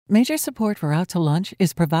Major support for Out to Lunch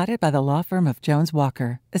is provided by the law firm of Jones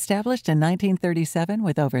Walker, established in 1937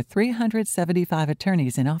 with over 375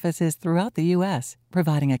 attorneys in offices throughout the U.S.,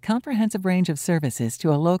 providing a comprehensive range of services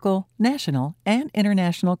to a local, national, and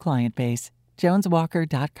international client base.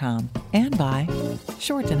 JonesWalker.com. And by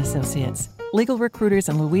Shorten Associates, legal recruiters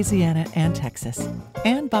in Louisiana and Texas.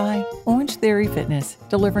 And by Orange Theory Fitness,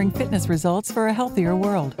 delivering fitness results for a healthier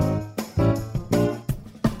world.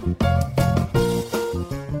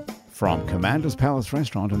 From Commander's Palace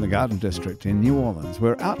Restaurant in the Garden District in New Orleans,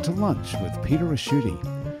 we're out to lunch with Peter Ricchiuti.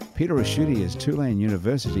 Peter Ricchiuti is Tulane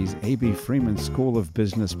University's A.B. Freeman School of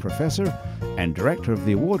Business professor and director of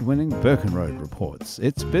the award-winning Birkenroad Reports.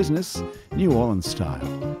 It's business, New Orleans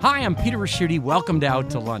style. Hi, I'm Peter Ricchiuti. Welcome to Out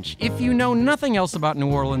to Lunch. If you know nothing else about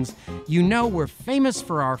New Orleans, you know we're famous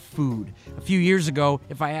for our food. A few years ago,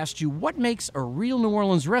 if I asked you what makes a real New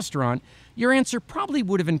Orleans restaurant, your answer probably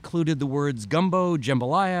would have included the words gumbo,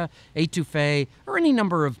 jambalaya, etouffee, or any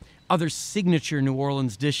number of other signature New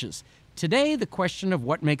Orleans dishes. Today, the question of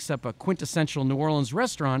what makes up a quintessential New Orleans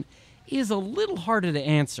restaurant is a little harder to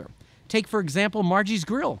answer. Take, for example, Margie's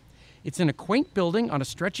Grill. It's in a quaint building on a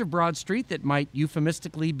stretch of Broad Street that might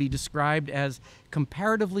euphemistically be described as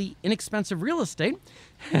comparatively inexpensive real estate.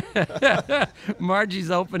 Margie's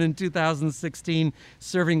opened in 2016,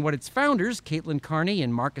 serving what its founders, Caitlin Carney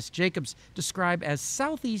and Marcus Jacobs, describe as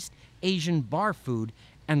Southeast Asian bar food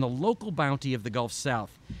and the local bounty of the Gulf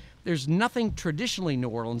South. There's nothing traditionally New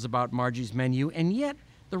Orleans about Margie's menu, and yet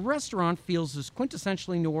the restaurant feels as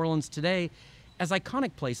quintessentially New Orleans today as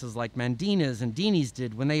iconic places like Mandina's and Dini's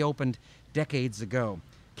did when they opened decades ago.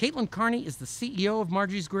 Caitlin Carney is the CEO of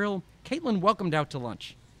Margie's Grill. Caitlin, welcomed Out to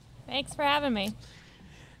Lunch. Thanks for having me.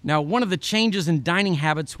 Now, one of the changes in dining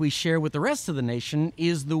habits we share with the rest of the nation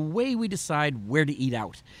is the way we decide where to eat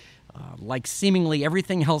out. Like seemingly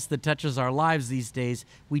everything else that touches our lives these days,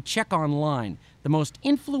 we check online. The most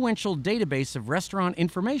influential database of restaurant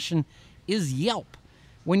information is Yelp.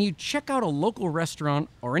 When you check out a local restaurant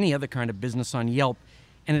or any other kind of business on Yelp,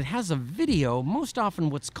 and it has a video, most often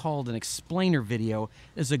what's called an explainer video,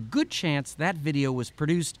 there's a good chance that video was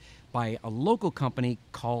produced by a local company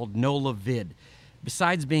called Nola Vid.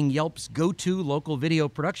 Besides being Yelp's go-to local video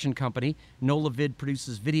production company, Nola Vid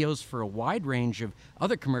produces videos for a wide range of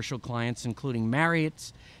other commercial clients, including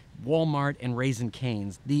Marriott's, Walmart, and Raising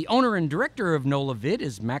Cane's. The owner and director of Nola Vid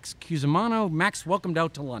is Max Cusimano. Max, welcomed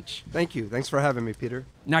Out to Lunch. Thank you. Thanks for having me, Peter.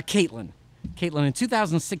 Now, Caitlin, in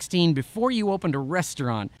 2016, before you opened a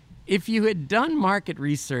restaurant, if you had done market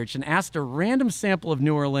research and asked a random sample of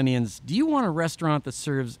New Orleanians, do you want a restaurant that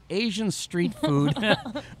serves Asian street food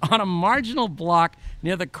on a marginal block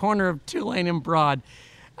near the corner of Tulane and Broad,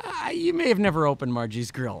 you may have never opened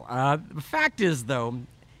Margie's Grill. The fact is, though,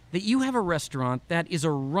 that you have a restaurant that is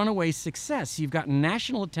a runaway success. You've gotten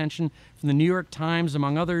national attention from the New York Times,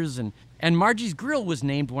 among others, and Margie's Grill was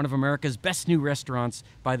named one of America's best new restaurants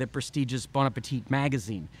by the prestigious Bon Appetit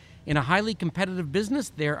magazine. In a highly competitive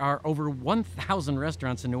business, there are over 1,000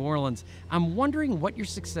 restaurants in New Orleans. I'm wondering what your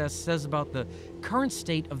success says about the current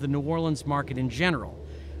state of the New Orleans market in general.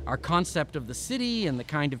 Our concept of the city and the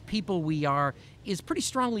kind of people we are is pretty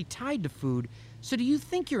strongly tied to food. So do you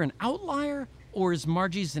think you're an outlier, or is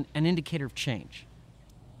Margie's an indicator of change?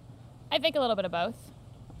 I think a little bit of both.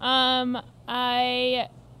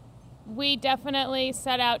 We definitely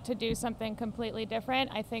set out to do something completely different.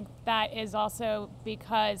 I think that is also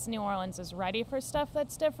because New Orleans is ready for stuff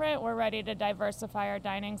that's different. We're ready to diversify our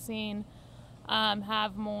dining scene,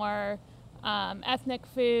 have more ethnic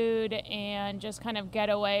food, and just kind of get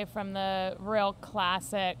away from the real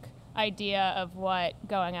classic idea of what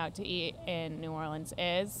going out to eat in New Orleans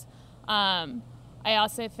is. I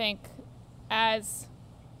also think as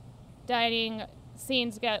dining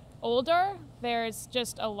scenes get older, there's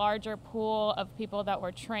just a larger pool of people that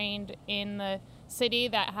were trained in the city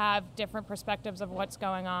that have different perspectives of what's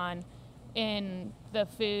going on in the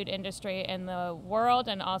food industry in the world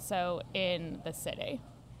and also in the city.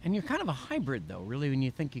 And you're kind of a hybrid, though, really, when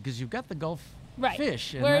you think, because you've got the Gulf right.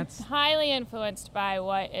 fish. And we're highly influenced by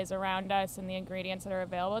what is around us and the ingredients that are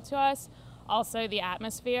available to us. Also, the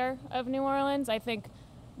atmosphere of New Orleans. I think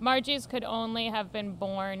Margie's could only have been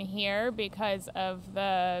born here because of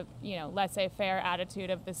the, laissez-faire attitude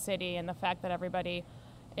of the city and the fact that everybody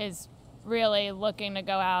is really looking to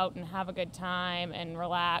go out and have a good time and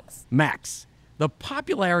relax. Max, the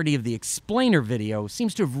popularity of the explainer video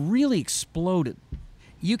seems to have really exploded.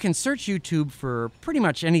 You can search YouTube for pretty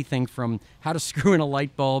much anything from how to screw in a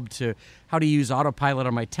light bulb to how to use autopilot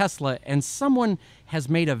on my Tesla, and someone has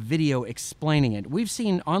made a video explaining it. We've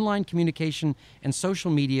seen online communication and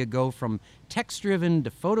social media go from text-driven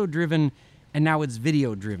to photo-driven, and now it's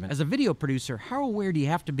video driven. As a video producer, how aware do you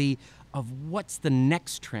have to be of what's the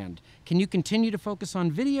next trend? Can you continue to focus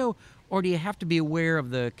on video, or do you have to be aware of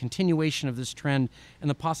the continuation of this trend and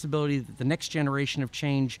the possibility that the next generation of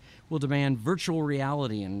change will demand virtual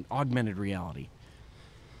reality and augmented reality?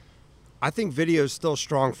 I think video is still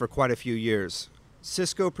strong for quite a few years.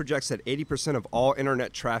 Cisco projects that 80% of all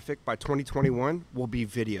internet traffic by 2021 will be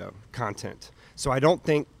video content. So I don't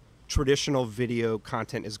think traditional video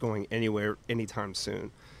content is going anywhere anytime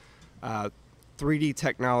soon. 3D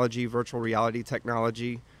technology, virtual reality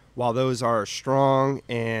technology, while those are strong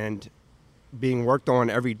and being worked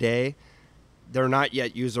on every day, they're not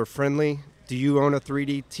yet user-friendly. Do you own a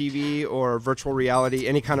 3D TV or virtual reality,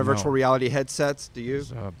 any kind of No. virtual reality headsets? Do you?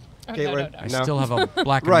 Caitlin? No. I still have a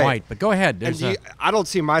black and Right. white, but go ahead. And I don't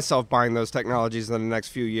see myself buying those technologies in the next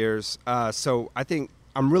few years. So I think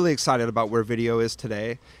I'm really excited about where video is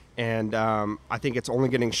today. And I think it's only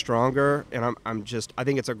getting stronger. And I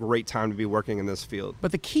think it's a great time to be working in this field.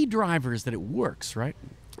 But the key driver is that it works, right?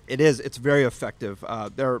 It is. It's very effective.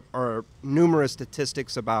 There are numerous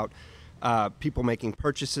statistics about people making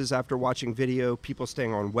purchases after watching video, people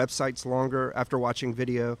staying on websites longer after watching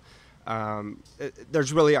video.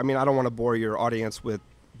 There's really, I don't want to bore your audience with,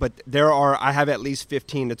 but I have at least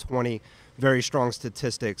 15 to 20 very strong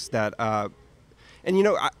statistics that, and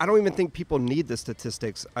I don't even think people need the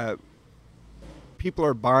statistics. People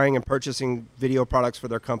are buying and purchasing video products for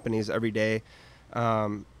their companies every day,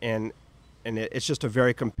 and it's just a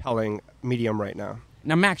very compelling medium right now.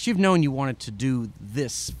 Now, Max, you've known you wanted to do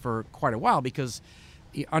this for quite a while because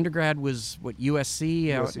your undergrad was,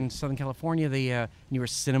 USC out in Southern California. You were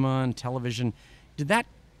cinema and television. Did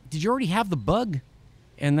you already have the bug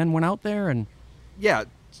and then went out there and... Yeah,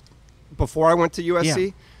 before I went to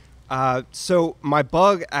USC. Yeah. So my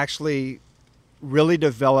bug actually really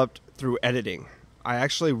developed through editing. I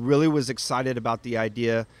actually really was excited about the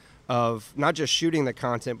idea of not just shooting the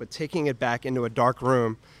content, but taking it back into a dark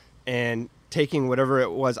room and taking whatever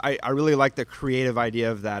it was. I really like the creative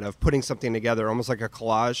idea of that, of putting something together, almost like a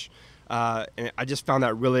collage. And I just found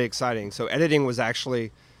that really exciting. So editing was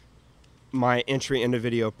actually my entry into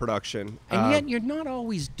video production. And yet you're not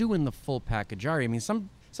always doing the full package, are you? Some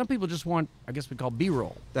people just want, I guess we call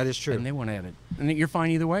B-roll. That is true. And they want to edit. And you're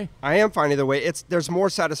fine either way? I am fine either way. There's more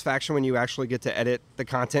satisfaction when you actually get to edit the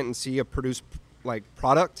content and see a produced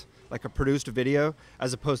product, like a produced video,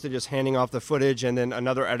 as opposed to just handing off the footage and then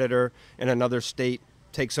another editor in another state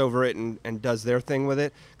takes over it and does their thing with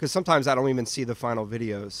it. Because sometimes I don't even see the final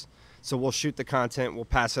videos. So we'll shoot the content, we'll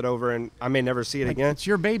pass it over, and I may never see it again. It's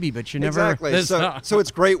your baby, but you never... Exactly. So it's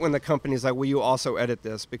great when the company's like, will you also edit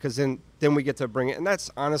this? Because then we get to bring it. And that's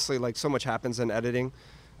honestly, so much happens in editing.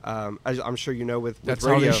 I'm sure you know with That's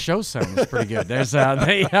radio. how this show sounds pretty good. There's now,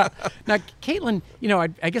 Caitlin,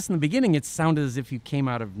 I guess in the beginning it sounded as if you came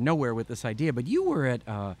out of nowhere with this idea, but you were at,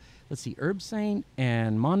 Herb Saint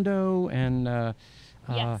and Mondo and...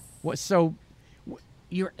 Yes. So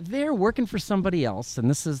you're there working for somebody else, and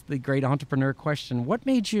this is the great entrepreneur question. What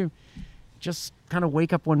made you just kind of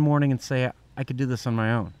wake up one morning and say, I could do this on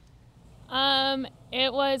my own?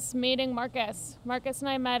 It was meeting Marcus. Marcus and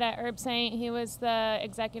I met at Herb Saint. He was the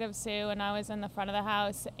executive sous, and I was in the front of the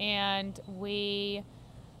house, and we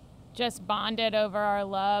just bonded over our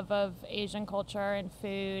love of Asian culture and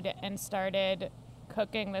food and started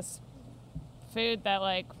cooking this food that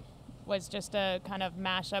was just a kind of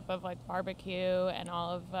mashup of barbecue and all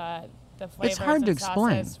of the flavors. It's hard to and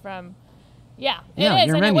explain. sauces from. Yeah, it Yeah, is,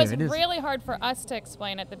 your and menu, it was it is. really hard for us to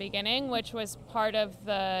explain at the beginning, which was part of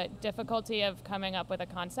the difficulty of coming up with a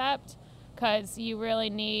concept, because you really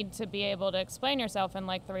need to be able to explain yourself in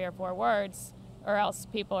 3 or 4 words, or else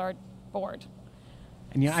people are bored.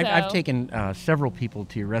 And I've taken several people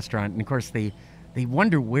to your restaurant, and of course they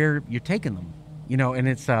wonder where you're taking them. And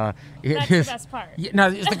it's That's the best part. Yeah, no,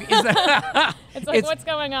 It's what's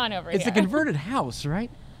going on over it's here? a converted house,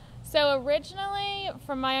 right? So originally,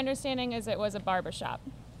 from my understanding, it was a barbershop.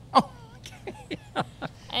 Oh, okay.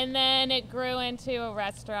 And then it grew into a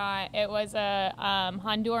restaurant. It was a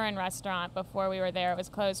Honduran restaurant before we were there. It was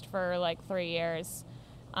closed for 3 years.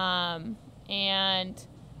 And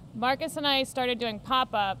Marcus and I started doing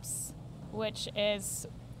pop-ups, which is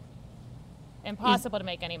impossible to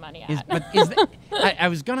make any money at. I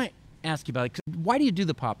was going to ask you about it. Why do you do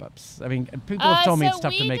the pop-ups? People have told me it's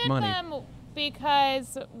tough to make money. We did them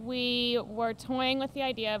because we were toying with the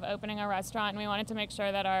idea of opening a restaurant, and we wanted to make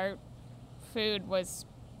sure that our food was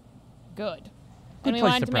good. And we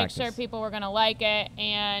wanted to make sure people were going to like it.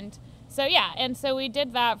 And so we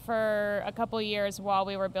did that for a couple years while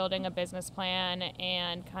we were building a business plan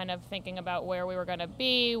and kind of thinking about where we were going to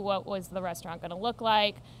be, what was the restaurant going to look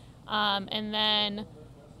like. And then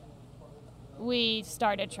we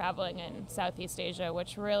started traveling in Southeast Asia,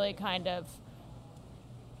 which really kind of,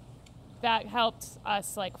 that helped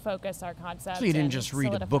us like focus our concept. So you didn't and just read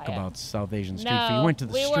a solidify book it. about South Asian street No, food. You went to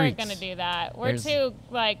the we streets. weren't going to do that. We're There's- too,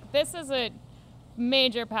 like, this is a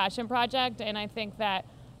major passion project, and I think that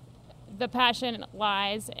the passion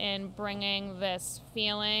lies in bringing this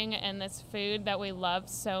feeling and this food that we love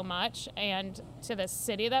so much and to the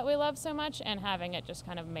city that we love so much and having it just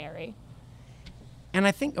kind of marry. And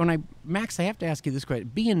I think Max, I have to ask you this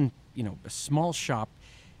question. Being, a small shop,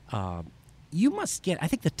 you must get, I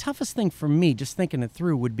think the toughest thing for me, just thinking it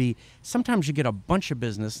through, would be sometimes you get a bunch of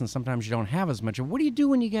business and sometimes you don't have as much. What do you do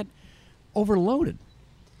when you get overloaded?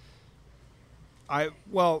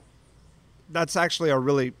 Well, that's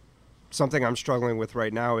actually something I'm struggling with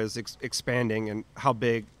right now is expanding, and how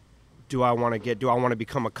big do I want to get? Do I want to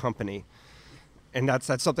become a company? And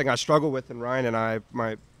that's something I struggle with, and Ryan and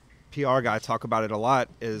my PR guy, talk about it a lot.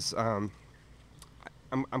 Is I'm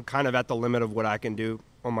kind of at the limit of what I can do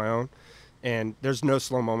on my own, and there's no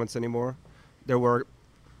slow moments anymore. There were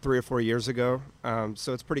 3 or 4 years ago,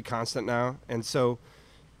 so it's pretty constant now. And so,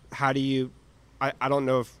 how do you? I don't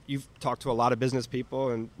know if you've talked to a lot of business people,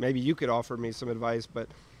 and maybe you could offer me some advice, but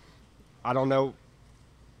I don't know.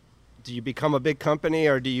 Do you become a big company,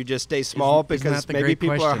 or do you just stay small? Isn't Because that the maybe great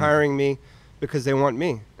people are question? hiring me because they want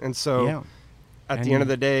me. And so Yeah. at And the end of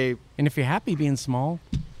the day, And if you're happy being small,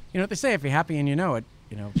 you know what they say, if you're happy and you know it,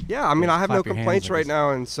 yeah, I mean, I have no clap your hands, complaints I right guess. now.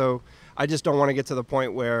 And so I just don't want to get to the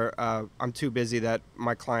point where I'm too busy that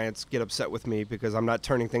my clients get upset with me because I'm not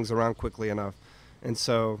turning things around quickly enough. And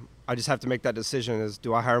so I just have to make that decision: is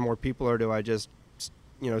do I hire more people, or do I just,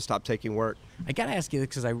 stop taking work? I got to ask you this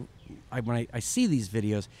because when I see these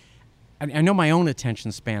videos, I know my own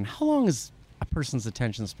attention span. How long is a person's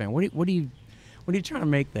attention span? What are you trying to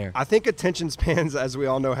make there? I think attention spans, as we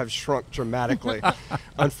all know, have shrunk dramatically,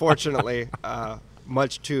 unfortunately,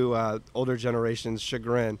 much to older generation's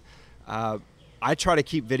chagrin. I try to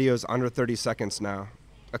keep videos under 30 seconds now.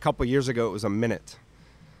 A couple years ago, it was a minute.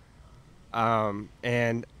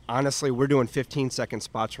 And honestly, we're doing 15-second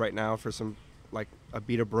spots right now for some, like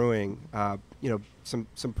Abita Brewing,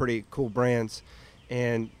 some pretty cool brands.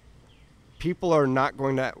 And people are not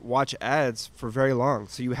going to watch ads for very long,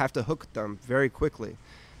 so you have to hook them very quickly.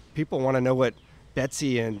 People want to know what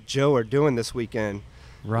Betsy and Joe are doing this weekend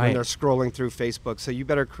when Right. they're scrolling through Facebook. So you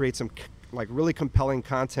better create some really compelling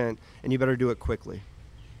content, and you better do it quickly.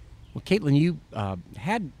 Well, Caitlin, you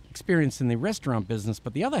had experience in the restaurant business,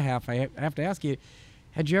 but the other half, I have to ask you,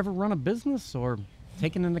 had you ever run a business or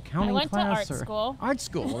taken an accounting went to class? art school. Art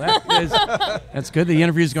school. That's good. The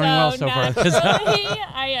interview's going well so far. naturally,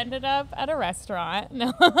 I ended up at a restaurant.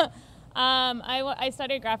 No. I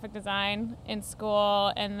studied graphic design in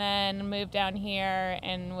school and then moved down here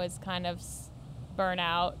and was kind of burnt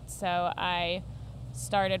out. So I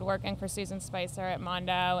started working for Susan Spicer at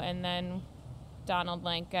Mondo and then Donald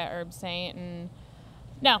Link at Herb Saint. And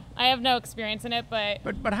no, I have no experience in it, but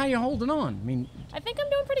But how you holding on? I mean, I think I'm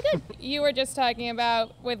doing pretty good. You were just talking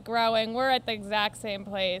about with growing, we're at the exact same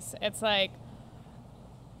place. It's like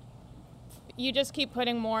you just keep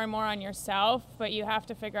putting more and more on yourself, but you have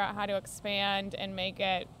to figure out how to expand and make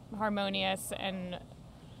it harmonious and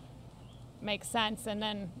make sense. And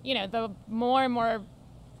then, the more and more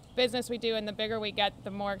business we do and the bigger we get,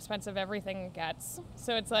 the more expensive everything gets.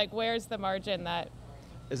 So it's like, where's the margin that...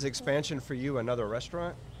 Is expansion for you another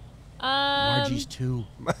restaurant? Margie's too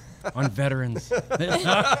on veterans. Ooh,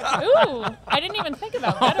 I didn't even think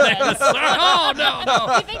about veterans. Oh,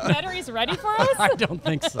 no. You think Metairee's ready for us? I don't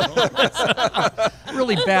think so.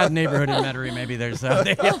 Really bad neighborhood in Metairie. Maybe there's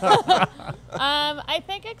I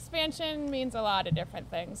think expansion means a lot of different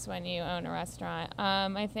things when you own a restaurant.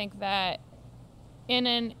 I think that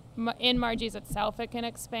in Margie's itself, it can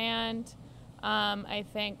expand. I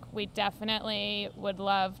think we definitely would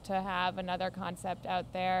love to have another concept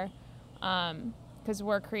out there because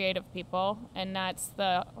we're creative people, and that's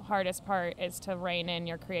the hardest part, is to rein in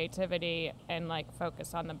your creativity and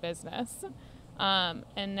focus on the business. And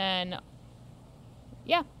then,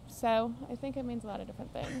 yeah, so I think it means a lot of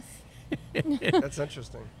different things. That's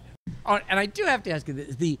interesting. Oh, and I do have to ask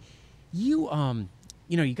you, you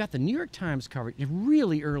got the New York Times coverage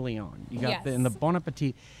really early on. You got Yes. in the Bon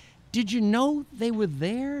Appetit. Did you know they were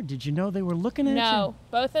there? Did you know they were looking at you? No,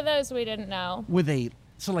 both of those we didn't know. Were they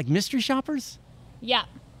like mystery shoppers? Yeah.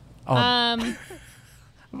 Oh. I've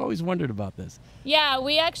always wondered about this. Yeah,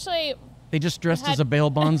 we actually, They just dressed as a bail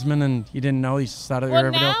bondsman, and you didn't know. You just thought they were Well,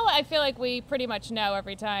 every day. now I feel like we pretty much know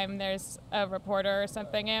every time there's a reporter or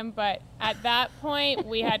something in, but at that point,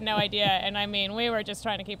 we had no idea. And I mean, we were just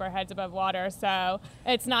trying to keep our heads above water, so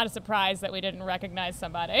it's not a surprise that we didn't recognize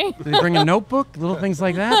somebody. Did they bring a notebook, little things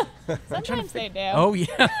like that? Sometimes they do. Oh, yeah.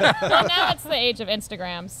 Well, now it's the age of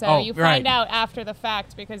Instagram, so Oh, you right. find out after the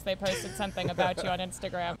fact because they posted something about you on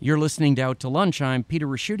Instagram. You're listening to Out to Lunch. I'm Peter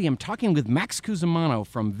Raschuti. I'm talking with Max Cusimano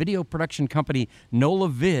from video production company NOLA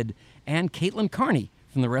Vid and Caitlin Carney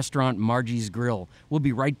from the restaurant Margie's Grill. We'll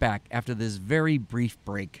be right back after this very brief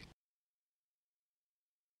break.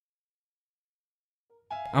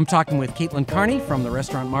 I'm talking with Caitlin Carney from the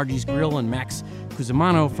restaurant Margie's Grill and Max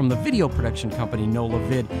Cusimano from the video production company NOLA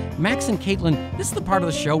Vid. Max and Caitlin, this is the part of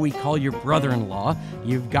the show we call your brother-in-law.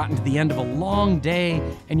 You've gotten to the end of a long day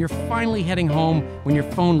and you're finally heading home when your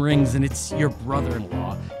phone rings and it's your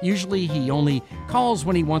brother-in-law. Usually he only calls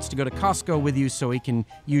when he wants to go to Costco with you so he can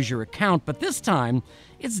use your account, but this time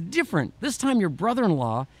it's different. This time your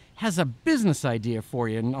brother-in-law has a business idea for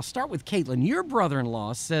you. And I'll start with Caitlin. Your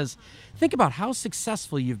brother-in-law says, think about how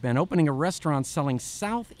successful you've been opening a restaurant selling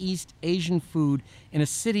Southeast Asian food in a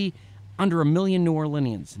city under 1 million New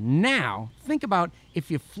Orleanians. Now, think about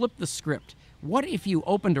if you flip the script. What if you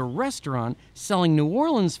opened a restaurant selling New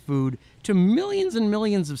Orleans food to millions and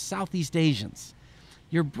millions of Southeast Asians?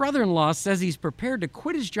 Your brother-in-law says he's prepared to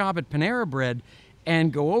quit his job at Panera Bread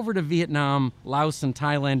and go over to Vietnam, Laos, and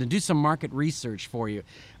Thailand and do some market research for you.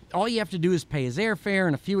 All you have to do is pay his airfare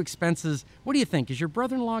and a few expenses. What do you think? Is your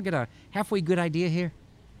brother-in-law got a halfway good idea here?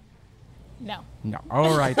 No. No.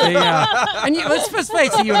 All right. And let's just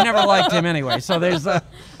face it, you've never liked him anyway. So there's a...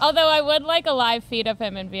 Although I would like a live feed of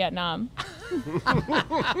him in Vietnam.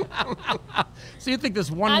 So you think this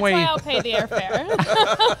That's one-way... why I'll pay the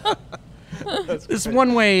airfare. This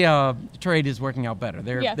one-way trade is working out better.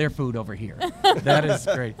 Yeah. Their food over here. That is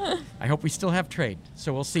great. I hope we still have trade.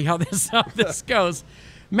 So we'll see how this goes.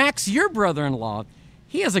 Max, your brother-in-law,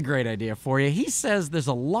 he has a great idea for you. He says there's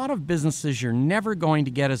a lot of businesses you're never going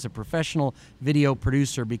to get as a professional video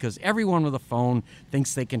producer because everyone with a phone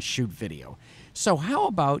thinks they can shoot video. So how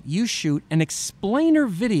about you shoot an explainer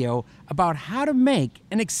video about how to make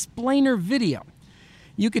an explainer video?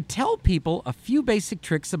 You could tell people a few basic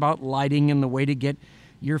tricks about lighting and the way to get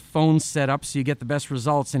your phone set up so you get the best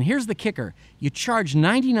results. And here's the kicker. You charge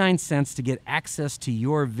 99 cents to get access to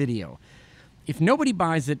your video. If nobody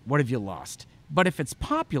buys it, what have you lost? But if it's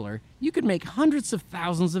popular, you could make hundreds of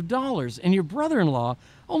thousands of dollars, and your brother-in-law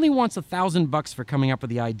only wants $1,000 for coming up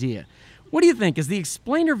with the idea. What do you think? Is the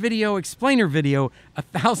explainer video a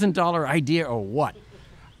 $1,000 idea or what?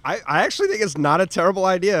 I actually think it's not a terrible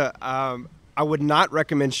idea. I would not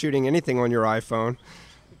recommend shooting anything on your iPhone,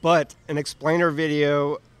 but an explainer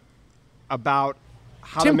video about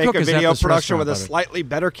how Tim to make Cook a is at video this production with a restaurant, slightly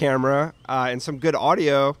better camera and some good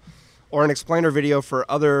audio, or an explainer video for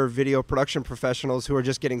other video production professionals who are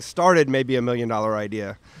just getting started, maybe $1 million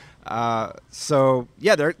idea. So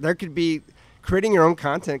yeah, there could be, creating your own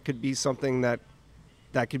content could be something that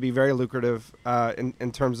could be very lucrative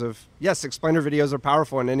in terms of, yes, explainer videos are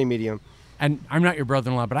powerful in any medium. And I'm not your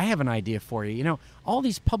brother-in-law, but I have an idea for you. You know, all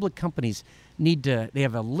these public companies they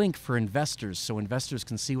have a link for investors so investors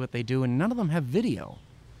can see what they do, and none of them have video.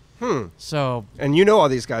 So. And you know all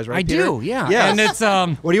these guys, right, I Peter? do, yeah. Yes. And it's,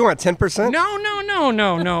 What do you want, 10%?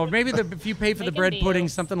 No. Maybe if you pay for the Making bread deals. pudding,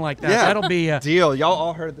 something like that. Yeah. That'll be, Deal. Y'all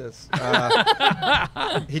all heard this.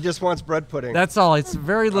 He just wants bread pudding. that's all. It's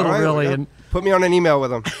very little, All right, really. yeah. And Put me on an email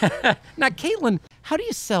with him. now, Caitlin, how do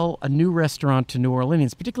you sell a new restaurant to New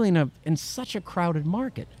Orleanians, particularly in such a crowded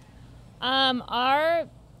market? Our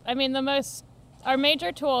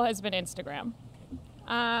major tool has been Instagram.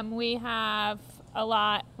 We have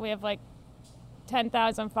like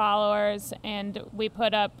 10,000 followers, and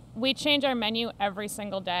we change our menu every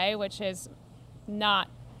single day, which is not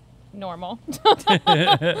normal.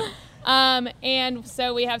 And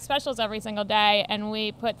so we have specials every single day, and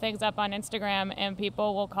we put things up on Instagram, and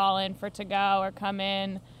people will call in for to-go or come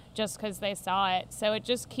in just because they saw it. So it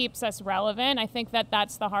just keeps us relevant. I think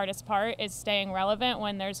that's the hardest part, is staying relevant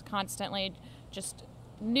when there's constantly just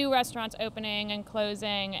new restaurants opening and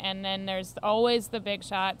closing, and then there's always the big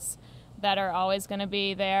shots that are always going to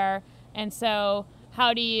be there. And so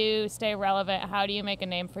how do you stay relevant? How do you make a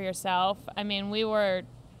name for yourself? I mean, we were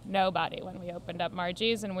nobody when we opened up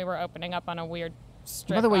Margie's, and we were opening up on a weird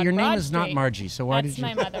strip. By the way, on your name Broad is not Street. Margie, so why That's did you?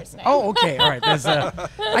 my mother's name. Oh, okay, all right. There's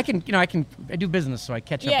I do business, so I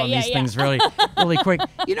catch up Yeah, on yeah, these yeah. things really quick.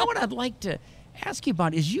 You know what I'd like to ask you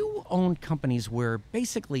about is you own companies where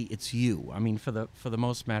basically it's you. I mean, for the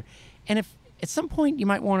most matter, and at some point you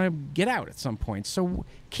might want to get out at some point. So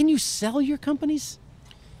can you sell your companies?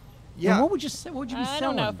 Yeah. And what would you say? What would you be I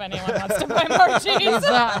selling? don't know if anyone wants to buy more cheese. It's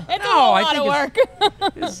no, a I lot of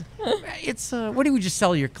think work. It's what do you just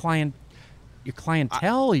sell your clientele?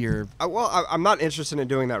 I'm not interested in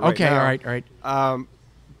doing that right Okay, now. all right.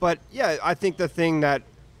 But yeah, I think the thing that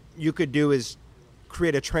you could do is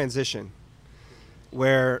create a transition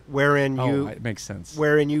wherein It makes sense.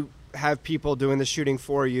 wherein you have people doing the shooting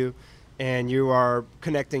for you, and you are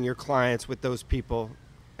connecting your clients with those people,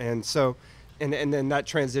 and so, and then that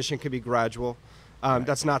transition could be gradual.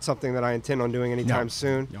 That's not something that I intend on doing anytime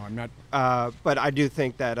soon. No, I'm not. But I do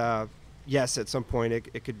think that yes, at some point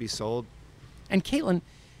it could be sold. And Caitlin,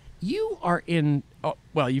 you are in. Oh,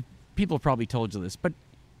 well, people have probably told you this, but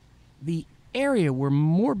the area where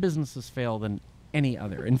more businesses fail than any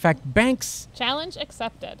other. In fact, banks. Challenge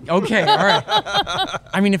accepted. Okay, all right.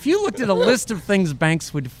 I mean, if you looked at a list of things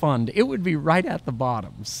banks would fund, it would be right at the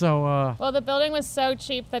bottom. So. Well, the building was so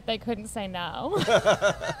cheap that they couldn't say no.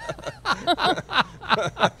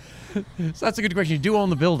 So that's a good question. You do own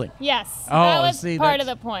the building. Yes, Oh, that was see, part of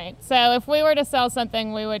that's- the point. So if we were to sell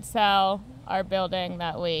something, we would sell our building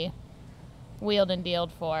that we wheeled and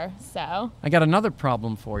dealed for. So I got another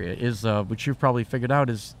problem for you. Is which you've probably figured out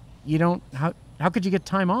is you don't. How could you get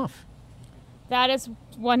time off? that is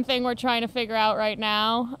one thing we're trying to figure out right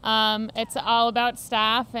now. It's all about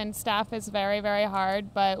staff, and staff is very, very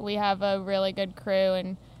hard, but we have a really good crew,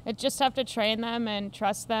 and it just have to train them and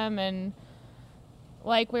trust them. And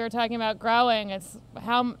like we were talking about growing, it's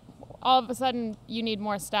how all of a sudden you need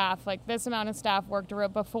more staff. Like this amount of staff worked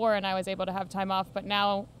before and I was able to have time off, but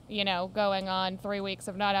now, you know, going on 3 weeks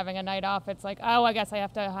of not having a night off, it's like, oh, I guess I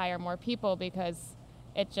have to hire more people because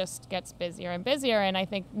it just gets busier and busier. And I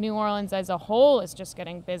think New Orleans as a whole is just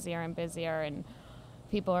getting busier and busier, and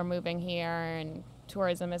people are moving here and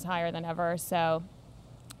tourism is higher than ever. So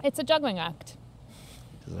it's a juggling act.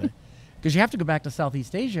 Because you have to go back to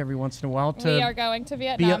Southeast Asia every once in a while to. We are going to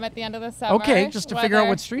Vietnam at the end of the summer. Okay, just to figure out Whether-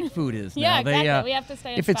 what street food is. Yeah, now. exactly. We have to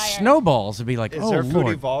stay If it inspired. snowballs, it'd be like, Is oh their food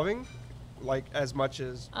Lord. evolving, like as much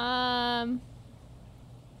as?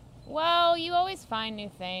 Well, you always find new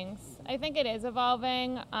things. I think it is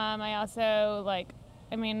evolving. I also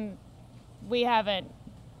we haven't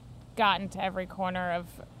gotten to every corner of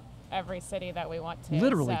every city that we want to.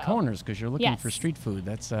 Literally so. corners, because you're looking Yes. for street food.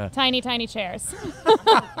 That's Tiny, tiny chairs.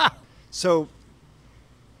 So,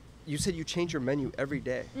 you said you change your menu every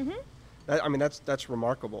day. Mm-hmm. That's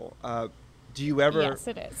remarkable. Do you ever? Yes,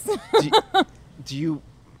 it is. Do you?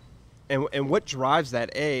 And what drives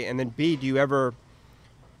that? A, and then B, do you ever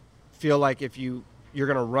feel like if you're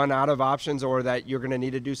going to run out of options, or that you're going to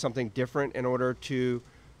need to do something different in order to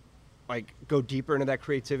like go deeper into that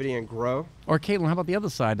creativity and grow? Or Caitlin, how about the other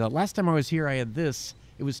side? Last time I was here, I had this.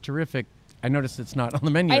 It was terrific. I noticed it's not on the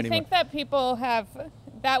menu I anymore. think that people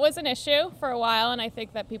that was an issue for a while, and I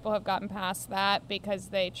think that people have gotten past that because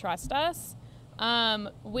they trust us.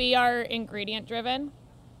 We are ingredient driven.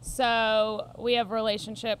 So we have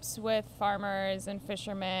relationships with farmers and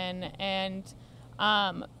fishermen, and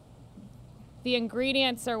the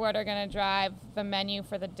ingredients are what are going to drive the menu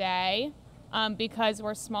for the day. Because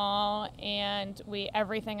we're small and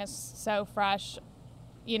everything is so fresh.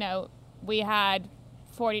 You know, we had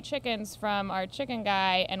 40 chickens from our chicken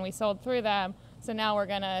guy and we sold through them. So now we're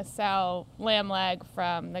going to sell lamb leg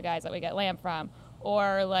from the guys that we get lamb from.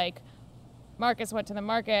 Or like Marcus went to the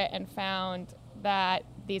market and found that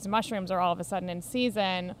these mushrooms are all of a sudden in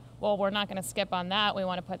season. Well, we're not going to skip on that. We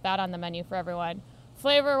want to put that on the menu for everyone.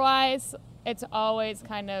 Flavor-wise, it's always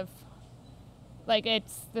kind of like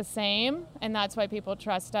it's the same, and that's why people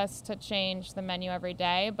trust us to change the menu every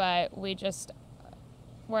day. But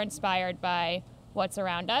we're inspired by what's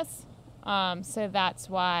around us. So that's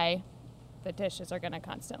why the dishes are going to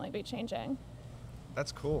constantly be changing.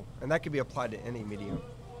 That's cool. And that could be applied to any medium.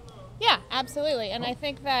 Yeah, absolutely. And I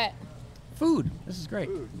think that Food. This is great.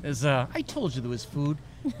 I told you there was food.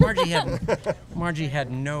 Margie had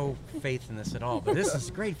no faith in this at all, but this is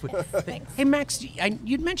great food. Thanks. Hey, Max,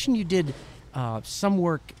 you'd mentioned you did some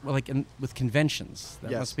work with conventions. That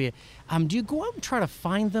Yes. must be. Do you go out and try to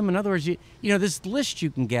find them? In other words, you know this list you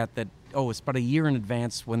can get that. Oh, it's about a year in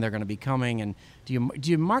advance when they're going to be coming, and do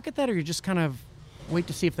you market that, or you just kind of wait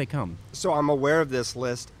to see if they come? So I'm aware of this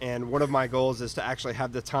list, and one of my goals is to actually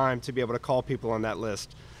have the time to be able to call people on that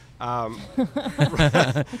list.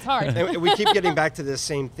 it's hard. And we keep getting back to this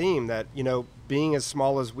same theme that, you know, being as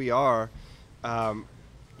small as we are,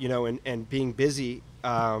 you know, and being busy,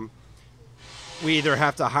 we either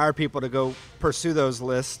have to hire people to go pursue those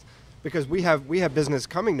lists because we have business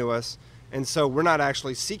coming to us, and so we're not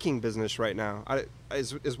actually seeking business right now.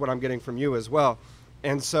 is what I'm getting from you as well.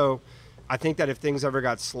 And so I think that if things ever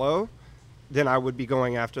got slow, then I would be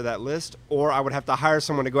going after that list, or I would have to hire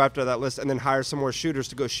someone to go after that list and then hire some more shooters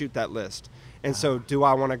to go shoot that list. And so do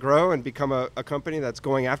I want to grow and become a company that's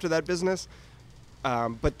going after that business?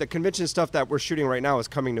 But the convention stuff that we're shooting right now is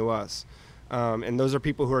coming to us. And those are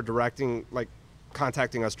people who are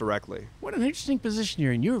contacting us directly. What an interesting position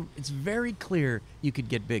you're in. It's very clear you could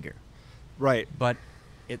get bigger. Right. But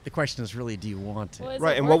the question is really, do you want to? Well,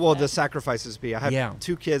 Right, and what will the sacrifices be? I have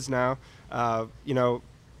 2 kids now.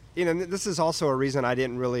 This is also a reason I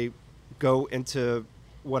didn't really go into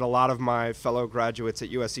what a lot of my fellow graduates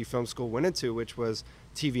at USC Film School went into, which was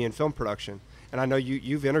TV and film production. And I know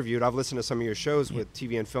you've interviewed, I've listened to some of your shows with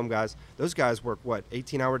TV and film guys. Those guys work,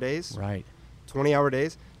 18-hour days? Right. 20-hour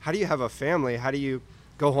days? How do you have a family? How do you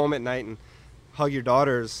go home at night and hug your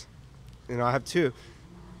daughters? I have 2.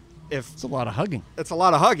 It's a lot of hugging. It's a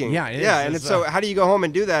lot of hugging. Yeah, it is. Yeah, and so how do you go home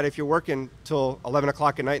and do that if you're working till 11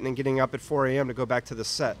 o'clock at night and then getting up at 4 a.m. to go back to the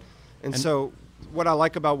set? And so what I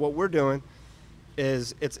like about what we're doing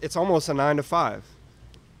is it's almost a 9 to 5.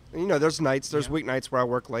 There's weeknights where I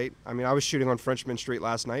work late. I mean, I was shooting on Frenchman Street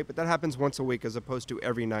last night, but that happens once a week as opposed to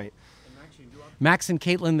every night. Max and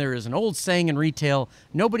Caitlin, there is an old saying in retail,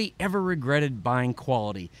 nobody ever regretted buying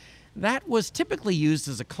quality. That was typically used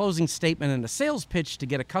as a closing statement and a sales pitch to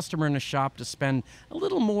get a customer in a shop to spend a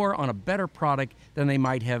little more on a better product than they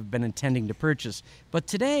might have been intending to purchase. But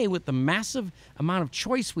today, with the massive amount of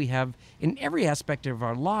choice we have in every aspect of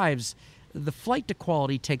our lives, the flight to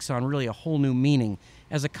quality takes on really a whole new meaning.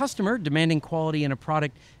 As a customer, demanding quality in a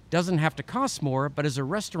product doesn't have to cost more, but as a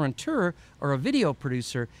restaurateur or a video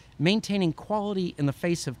producer, maintaining quality in the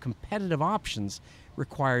face of competitive options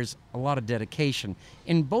requires a lot of dedication.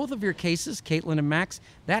 In both of your cases, Caitlin and Max,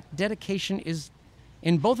 that dedication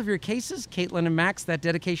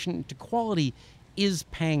to quality is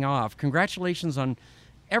paying off. Congratulations on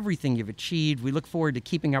everything you've achieved. We look forward to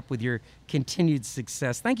keeping up with your continued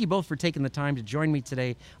success. Thank you both for taking the time to join me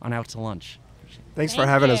today on Out to Lunch. Thanks for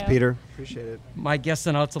having us, Peter. Appreciate it. My guests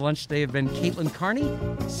on Out to Lunch today have been Caitlin Carney,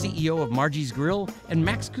 CEO of Margie's Grill, and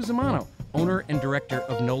Max Cusimano, owner and director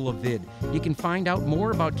of NOLA Vid. You can find out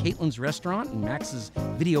more about Caitlin's restaurant and Max's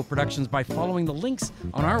video productions by following the links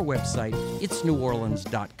on our website,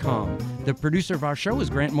 itsneworleans.com. The producer of our show is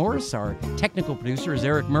Grant Morris, our technical producer is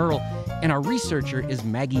Eric Merle, and our researcher is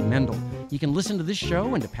Maggie Mendel. You can listen to this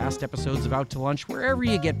show and to past episodes of Out to Lunch wherever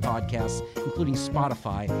you get podcasts, including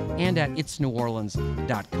Spotify and at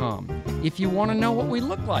itsneworleans.com. If you want to know what we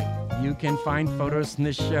look like, you can find photos from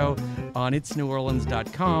this show on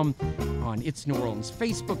itsneworleans.com, on It's New Orleans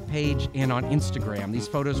Facebook page, and on Instagram. These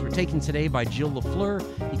photos were taken today by Jill LaFleur.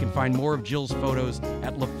 You can find more of Jill's photos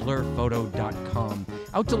at lafleurphoto.com.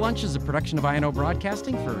 Out to Lunch is a production of INO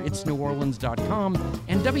Broadcasting for itsneworleans.com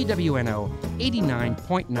and WWNO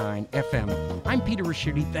 89.9 FM. I'm Peter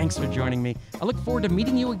Ricchiuti. Thanks for joining me. I look forward to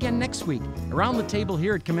meeting you again next week around the table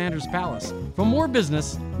here at Commander's Palace for more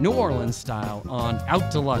business, New Orleans style, on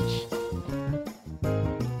Out to Lunch.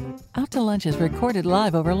 Out to Lunch is recorded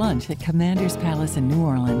live over lunch at Commander's Palace in New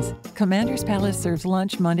Orleans. Commander's Palace serves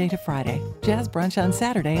lunch Monday to Friday, jazz brunch on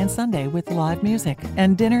Saturday and Sunday with live music,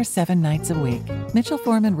 and dinner 7 nights a week. Mitchell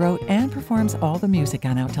Foreman wrote and performs all the music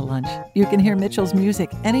on Out to Lunch. You can hear Mitchell's music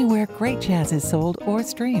anywhere great jazz is sold or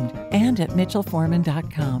streamed, and at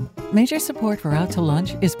mitchellforeman.com. Major support for Out to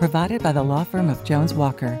Lunch is provided by the law firm of Jones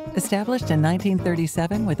Walker, established in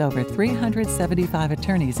 1937 with over 375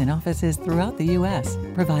 attorneys in offices throughout the U.S.,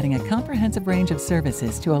 providing a comprehensive range of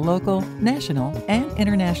services to a local, national, and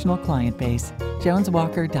international client base.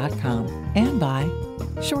 JonesWalker.com. And by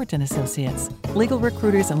Shorten Associates, legal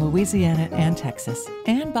recruiters in Louisiana and Texas.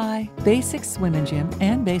 And by Basics Swim and Gym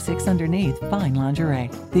and Basics Underneath Fine Lingerie,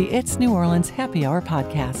 the It's New Orleans Happy Hour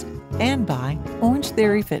podcast. And by Orange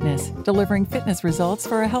Theory Fitness, delivering fitness results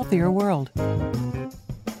for a healthier world.